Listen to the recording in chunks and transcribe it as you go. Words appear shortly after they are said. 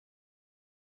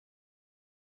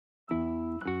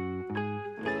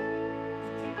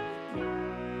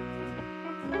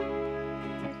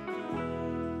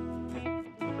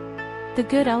The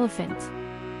good elephant.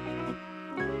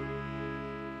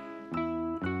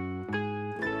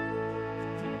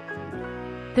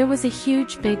 There was a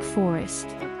huge big forest.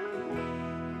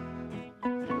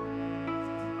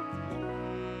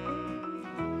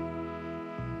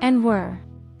 And were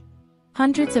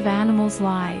hundreds of animals'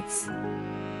 lives.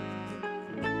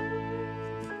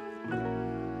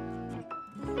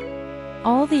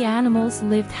 All the animals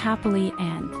lived happily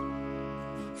and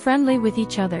friendly with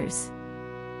each others.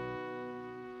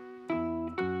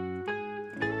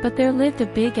 But there lived a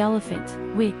big elephant,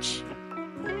 which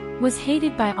was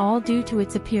hated by all due to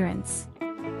its appearance.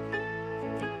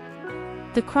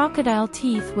 The crocodile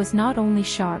teeth was not only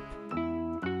sharp,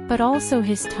 but also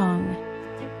his tongue.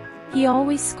 He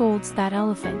always scolds that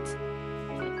elephant.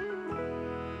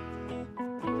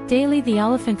 Daily the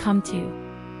elephant come to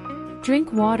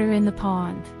drink water in the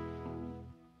pond.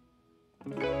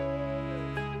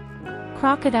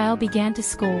 Crocodile began to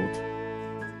scold.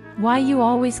 Why you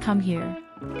always come here?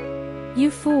 You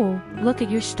fool, look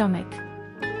at your stomach.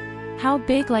 How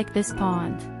big like this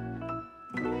pond.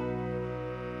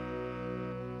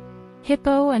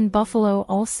 Hippo and buffalo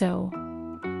also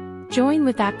join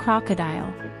with that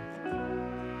crocodile.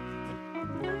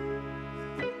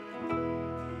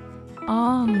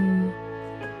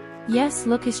 Yes,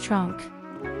 look his trunk.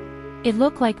 It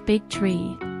look like big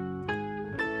tree.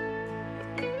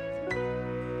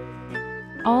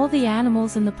 All the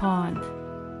animals in the pond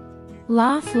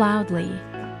laugh loudly.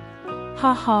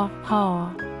 Ha ha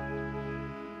ha.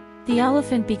 The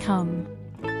elephant become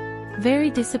very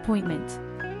disappointment.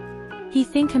 He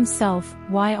think himself,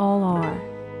 why all are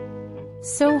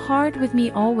so hard with me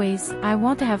always. I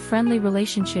want to have friendly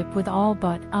relationship with all,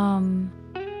 but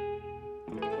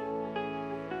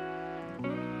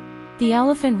the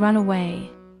elephant run away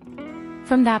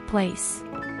from that place.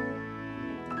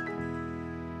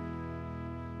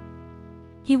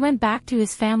 He went back to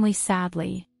his family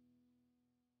sadly.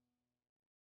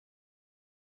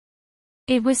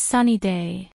 It was sunny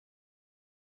day.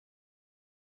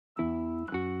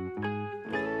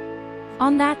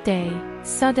 On that day,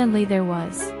 suddenly there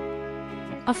was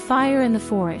a fire in the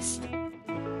forest.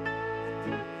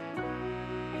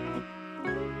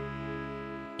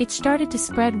 It started to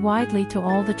spread widely to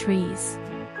all the trees.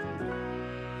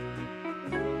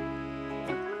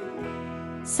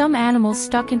 Some animals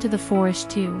stuck into the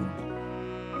forest too.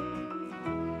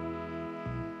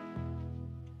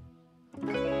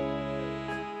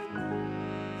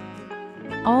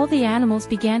 All the animals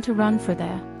began to run for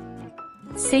the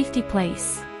safety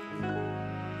place.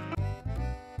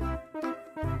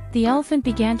 The elephant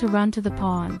began to run to the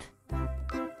pond.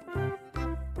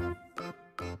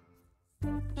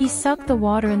 He sucked the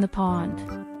water in the pond,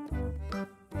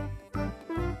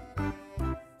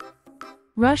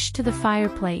 rushed to the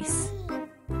fireplace,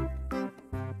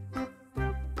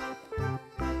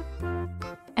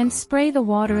 and spray the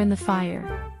water in the fire.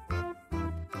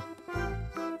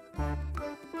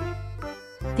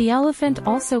 The elephant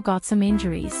also got some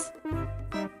injuries,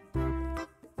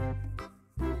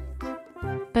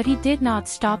 but he did not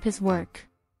stop his work.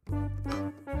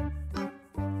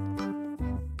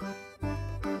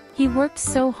 He worked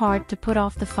so hard to put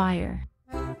off the fire.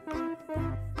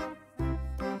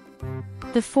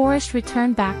 The forest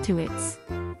returned back to its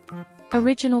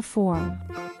original form.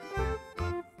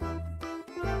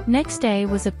 Next day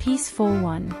was a peaceful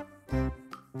one.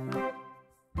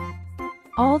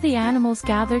 All the animals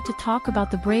gathered to talk about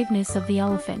the braveness of the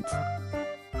elephant.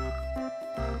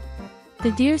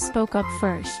 The deer spoke up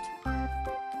first.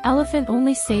 Elephant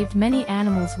only saved many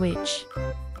animals which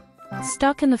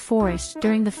stuck in the forest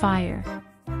during the fire.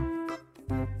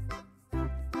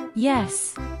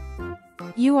 Yes,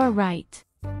 you are right.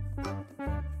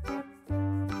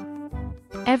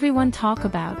 Everyone talk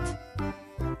about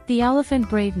the elephant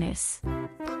braveness,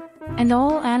 and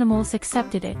all animals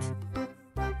accepted it.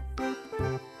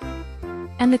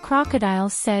 And the crocodile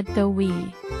said though we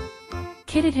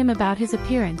kidded him about his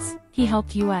appearance, he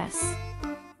helped us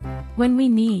when we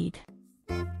need.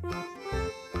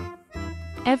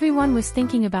 Everyone was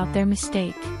thinking about their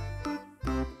mistake.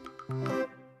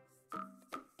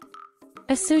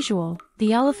 As usual,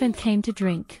 the elephant came to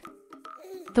drink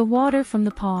the water from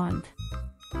the pond.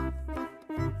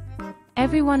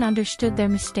 Everyone understood their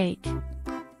mistake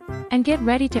and get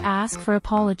ready to ask for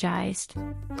apologized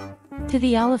to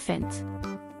the elephant.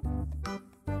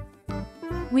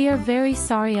 We are very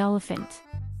sorry, elephant.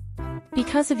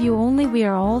 Because of you only we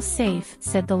are all safe,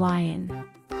 said the lion.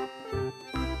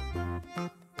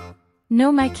 No,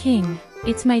 my king,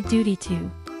 it's my duty to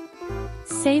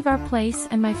save our place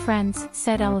and my friends,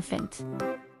 said elephant.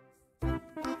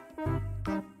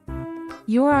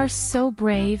 You are so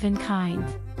brave and kind.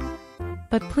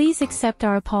 But please accept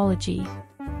our apology,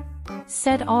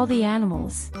 said all the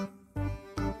animals.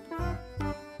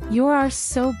 You are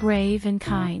so brave and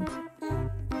kind.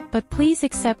 But please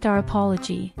accept our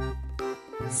apology,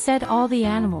 said all the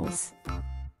animals.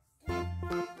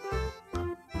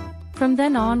 From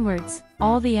then onwards,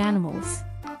 all the animals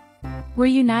were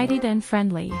united and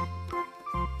friendly.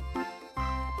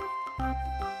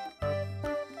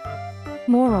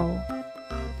 Moral: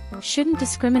 shouldn't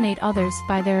discriminate others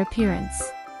by their appearance,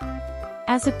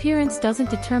 as appearance doesn't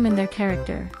determine their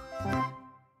character.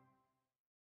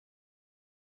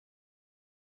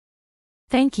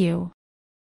 Thank you.